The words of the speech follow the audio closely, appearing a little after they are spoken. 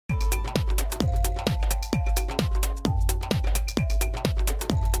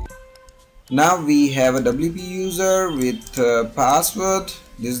Now we have a WP user with password.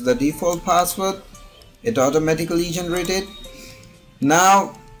 This is the default password. It automatically generated.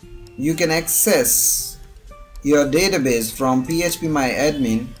 Now you can access your database from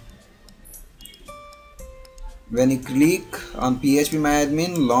PHPMyadmin. When you click on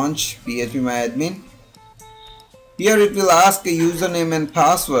PHPMyadmin, launch PHPMyadmin. Here it will ask a username and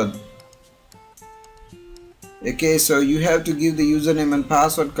password. Okay, so you have to give the username and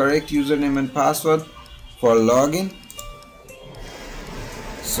password, correct username and password for login.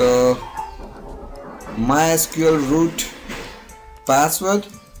 So MySQL root password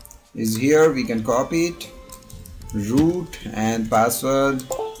is here. We can copy it, root and password,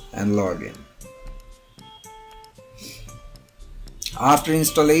 and login. After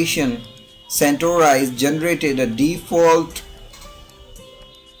installation, Sentora is generated a default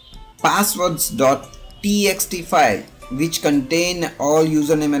passwords.txt file which contain all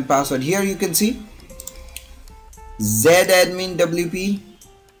username and password. Here you can see Zadmin WP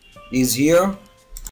is here.